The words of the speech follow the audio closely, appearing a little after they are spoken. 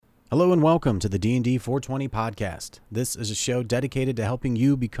Hello and welcome to the D&D 420 podcast. This is a show dedicated to helping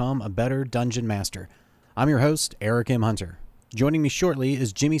you become a better dungeon master. I'm your host, Eric M. Hunter. Joining me shortly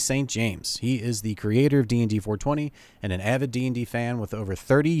is Jimmy St. James. He is the creator of D&D 420 and an avid D&D fan with over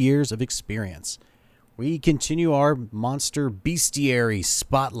 30 years of experience. We continue our monster bestiary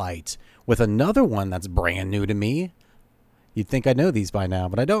spotlight with another one that's brand new to me. You'd think I know these by now,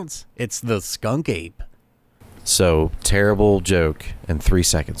 but I don't. It's the skunk ape. So, terrible joke in 3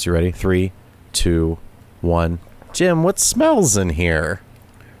 seconds. You ready? 3, 2, 1. Jim, what smells in here?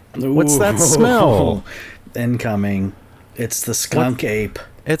 What's that smell? Incoming. It's the skunk ape.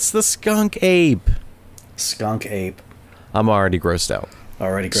 It's the skunk ape. Skunk ape. I'm already grossed out.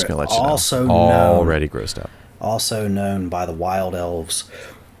 Already Just gonna grossed. let you know. Already grossed out. Also known by the wild elves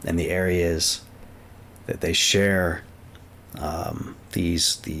and the areas that they share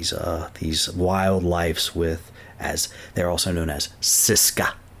these wildlifes with, as they're also known as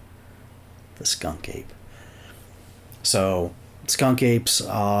Siska, the skunk ape. So skunk apes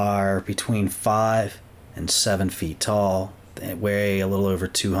are between 5 and 7 feet tall. They weigh a little over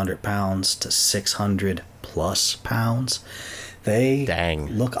 200 pounds to 600 plus pounds. They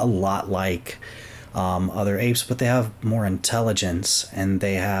look a lot like other apes, but they have more intelligence and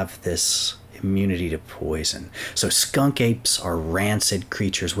they have this immunity to poison. So skunk apes are rancid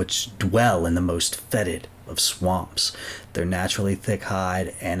creatures which dwell in the most fetid of swamps. Their naturally thick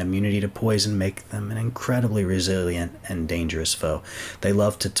hide and immunity to poison make them an incredibly resilient and dangerous foe. They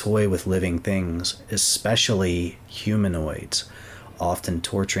love to toy with living things, especially humanoids, often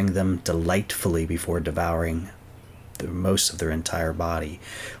torturing them delightfully before devouring most of their entire body,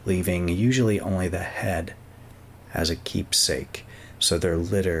 leaving usually only the head as a keepsake. So their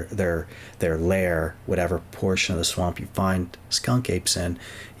lair, whatever portion of the swamp you find skunk apes in,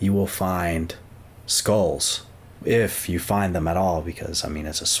 you will find skulls, if you find them at all, because, I mean,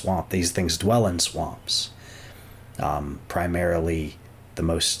 it's a swamp. These things dwell in swamps. Primarily the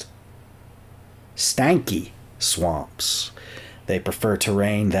most stanky swamps. They prefer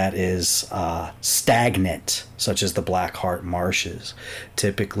terrain that is stagnant, such as the Blackheart Marshes.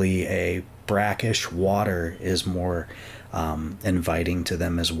 Typically, a brackish water is more inviting to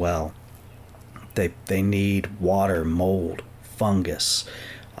them as well. They need water, mold, fungus.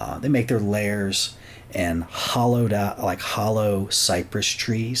 They make their lairs in hollow cypress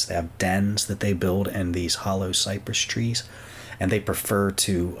trees. They have dens that they build in these hollow cypress trees, and they prefer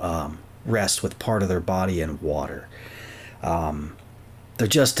to rest with part of their body in water. They're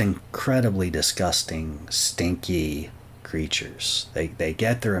just incredibly disgusting, stinky creatures. They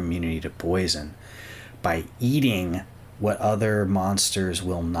get their immunity to poison by eating what other monsters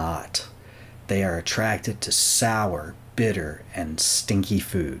will not. They are attracted to sour, bitter, and stinky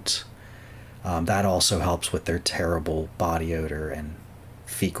foods. That also helps with their terrible body odor and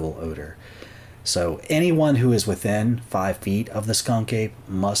fecal odor. So anyone who is within 5 feet of the skunk ape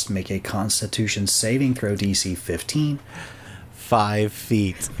must make a Constitution saving throw DC 15. 5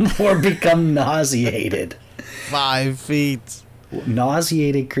 feet. Or become nauseated. 5 feet.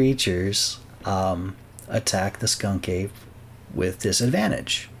 Nauseated creatures attack the skunk ape with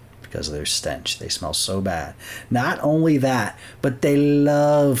disadvantage because of their stench. They smell so bad. Not only that, but they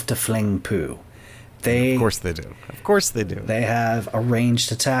love to fling poo. Of course they do. Of course they do. They have a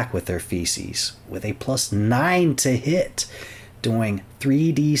ranged attack with their feces with a +9 to hit, doing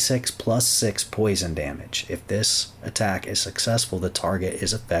 3d6 plus 6 poison damage. If this attack is successful, the target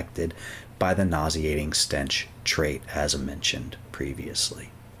is affected by the nauseating stench trait as mentioned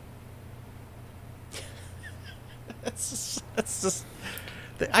previously. That's just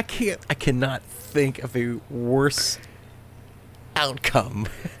I cannot think of a worse outcome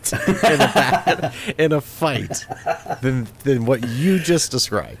in a fight than what you just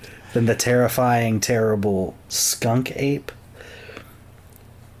described. Than the terrifying, terrible skunk ape.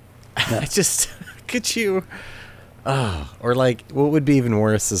 Could you or like, what would be even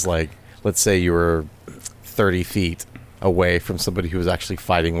worse is, like, let's say you were 30 feet away from somebody who was actually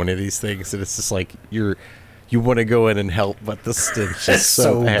fighting one of these things, and it's just like you want to go in and help, but the stench is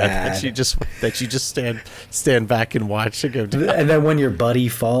so bad that you just stand back and watch it go down. And then when your buddy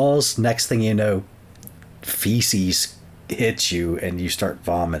falls, next thing you know, feces hits you and you start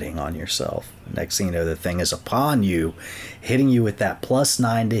vomiting on yourself. Next thing you know, the thing is upon you, hitting you with that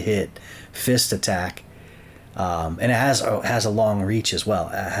 +9 to hit fist attack, and it has a long reach as well.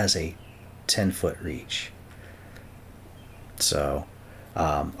 It has a 10-foot reach. So,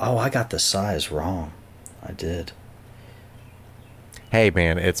 I got the size wrong. I did. Hey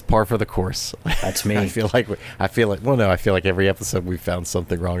man, it's par for the course. That's me. I feel like every episode we found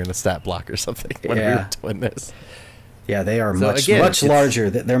something wrong in the stat block or something when we were doing this. Yeah, they are So much again, much larger.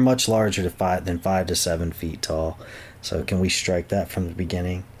 They're much larger than 5 to 7 feet tall. So can we strike that from the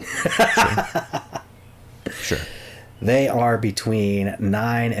beginning? Sure. They are between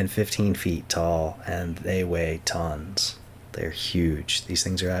 9 and 15 feet tall, and they weigh tons. They're huge. These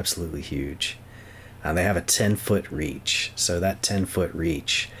things are absolutely huge. They have a 10-foot reach. So that 10-foot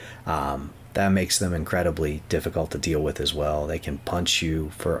reach, that makes them incredibly difficult to deal with as well. They can punch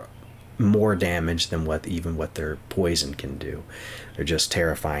you for more damage than what their poison can do. They're just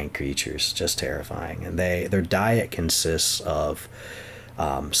terrifying creatures, just terrifying. And their diet consists of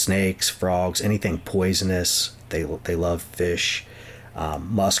snakes, frogs, anything poisonous. They love fish,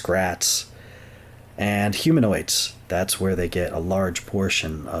 muskrats, and humanoids. That's where they get a large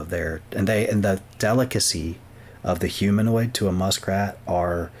portion of their and the delicacy of the humanoid to a muskrat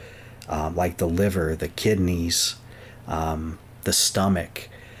are like the liver, the kidneys, the stomach,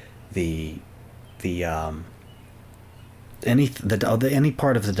 any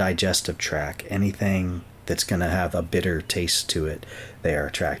part of the digestive tract, anything that's going to have a bitter taste to it, they are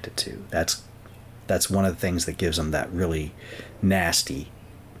attracted to. That's one of the things that gives them that really nasty,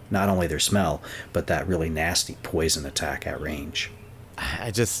 not only their smell, but that really nasty poison attack at range.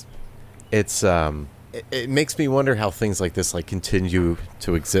 It makes me wonder how things like this like continue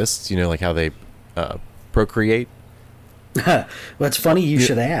to exist. You know, like how they procreate. Well, it's funny you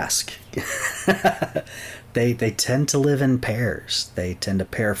should ask. They tend to live in pairs. They tend to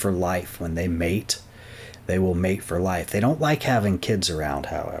pair for life. When they mate, they will mate for life. They don't like having kids around,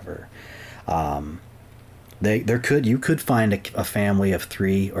 however. You could find a family of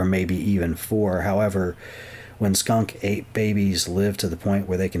 3 or maybe even 4. However, when skunk ape babies live to the point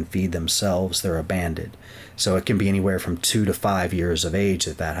where they can feed themselves, they're abandoned. So it can be anywhere from 2 to 5 years of age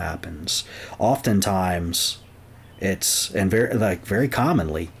that happens. Oftentimes, very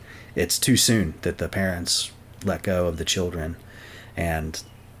commonly, it's too soon that the parents let go of the children, and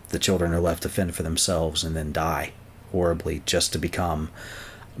the children are left to fend for themselves and then die horribly just to become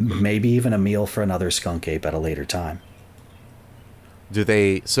maybe even a meal for another skunk ape at a later time. Do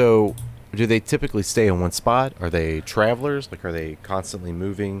they typically stay in one spot? Are they travelers? Like, are they constantly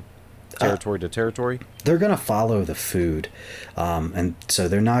moving territory to territory? They're going to follow the food. And so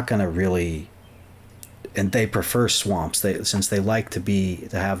they're not going to really, and they prefer swamps. Since they like to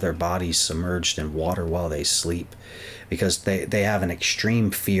have their bodies submerged in water while they sleep, because they have an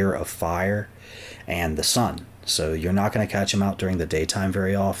extreme fear of fire and the sun. So you're not going to catch them out during the daytime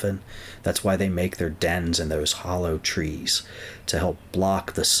very often. That's why they make their dens in those hollow trees, to help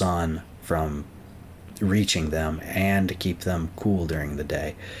block the sun from reaching them and to keep them cool during the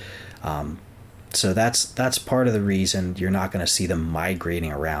day. So that's part of the reason you're not going to see them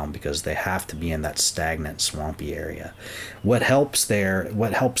migrating around, because they have to be in that stagnant, swampy area. What helps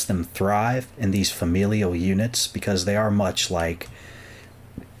them thrive in these familial units, because they are much like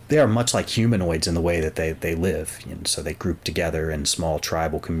humanoids in the way that they live. And so they group together in small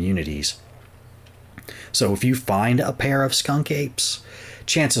tribal communities. So if you find a pair of skunk apes,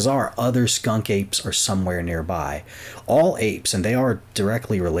 chances are other skunk apes are somewhere nearby. All apes, and they are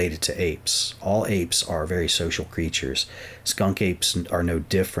directly related to apes, all apes are very social creatures. Skunk apes are no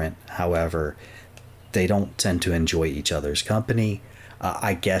different. However, they don't tend to enjoy each other's company.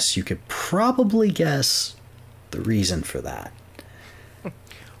 I guess you could probably guess the reason for that.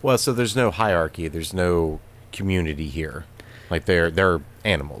 Well, so there's no hierarchy. There's no community here. Like they're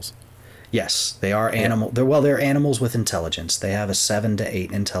animals. Yes, they are animal. They're animals with intelligence. They have a 7 to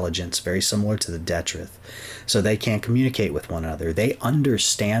 8 intelligence, very similar to the Detrith. So they can't communicate with one another. They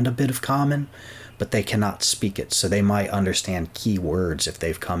understand a bit of common, but they cannot speak it. So they might understand key words if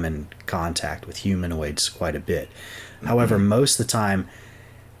they've come in contact with humanoids quite a bit. Mm-hmm. However, most of the time,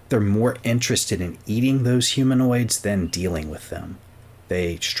 they're more interested in eating those humanoids than dealing with them.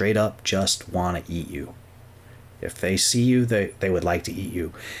 They straight up just want to eat you. If they see you, they would like to eat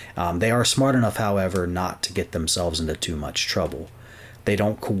you. They are smart enough, however, not to get themselves into too much trouble. They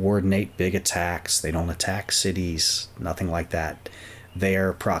don't coordinate big attacks. They don't attack cities, nothing like that.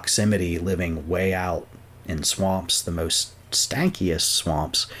 Their proximity, living way out in swamps, the most stankiest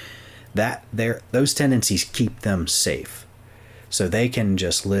swamps, those tendencies keep them safe. So they can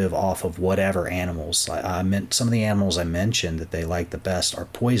just live off of whatever animals. Some of the animals I mentioned that they like the best are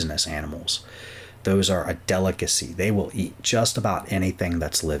poisonous animals. Those are a delicacy. They will eat just about anything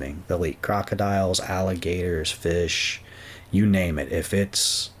that's living. They'll eat crocodiles, alligators, fish, you name it. If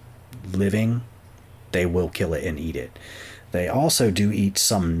it's living, they will kill it and eat it. They also do eat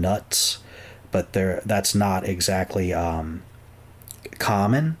some nuts, but that's not exactly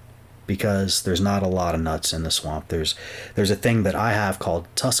common, because there's not a lot of nuts in the swamp. There's a thing that I have called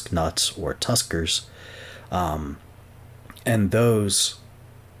tusk nuts or tuskers. And those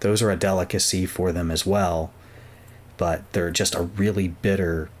are a delicacy for them as well, but they're just a really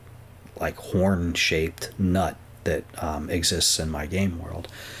bitter, like horn-shaped nut that exists in my game world.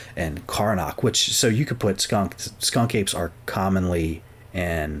 And Karnak, which, so you could put skunk apes are commonly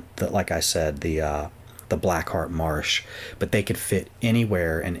in like I said, the Blackheart Marsh, but they could fit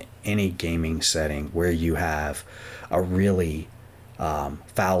anywhere in any gaming setting where you have a really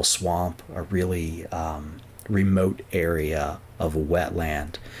foul swamp, a really remote area of a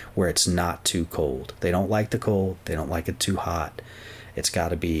wetland where it's not too cold. They don't like the cold. They don't like it too hot. It's got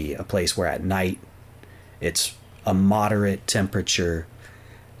to be a place where at night it's a moderate temperature.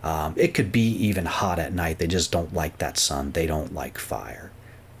 It could be even hot at night. They just don't like that sun. They don't like fire.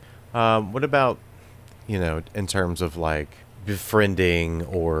 What about, in terms of like befriending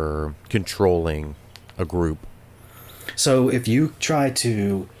or controlling a group? So if you try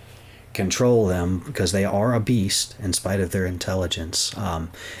to control them, because they are a beast in spite of their intelligence,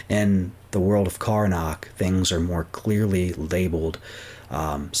 in the world of Karnak, things are more clearly labeled,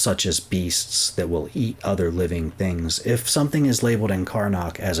 such as beasts that will eat other living things. If something is labeled in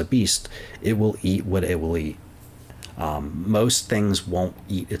Karnak as a beast, it will eat what it will eat. Most things won't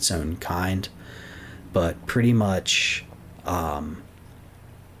eat its own kind, but pretty much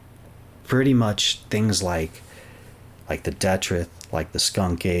things like the Detrith, like the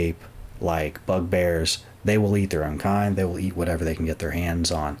skunk ape, like bugbears, they will eat their own kind. They will eat whatever they can get their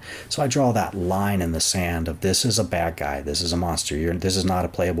hands on. So I draw that line in the sand of this is a bad guy. This is a monster. This is not a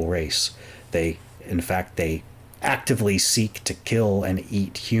playable race. In fact, they actively seek to kill and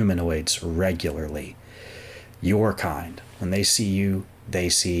eat humanoids regularly. Your kind. When they see you, they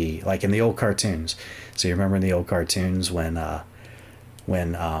see, like in the old cartoons. So you remember in the old cartoons when like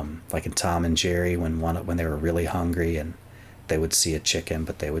in Tom and Jerry, when they were really hungry and they would see a chicken,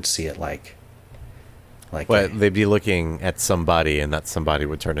 but they would see it like they'd be looking at somebody, and that somebody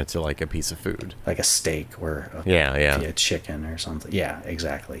would turn into like a piece of food, like a steak or a chicken or something. Yeah,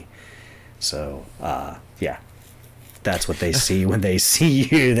 exactly. So that's what they see when they see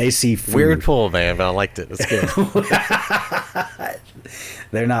you. They see food. Weird pull, man, but I liked it. It's good.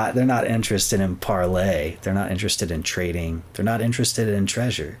 They're not interested in parlay. They're not interested in trading. They're not interested in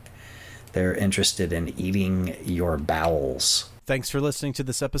treasure. They're interested in eating your bowels. Thanks for listening to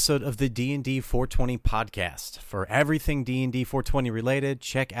this episode of the D&D 420 podcast. For everything D&D 420 related,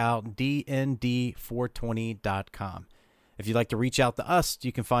 check out dnd420.com. If you'd like to reach out to us,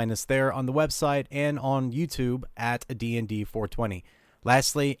 you can find us there on the website and on YouTube at D&D 420.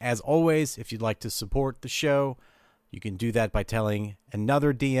 Lastly, as always, if you'd like to support the show, you can do that by telling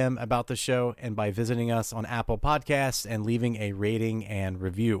another DM about the show and by visiting us on Apple Podcasts and leaving a rating and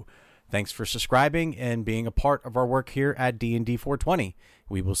review. Thanks for subscribing and being a part of our work here at D&D 420.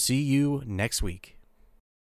 We will see you next week.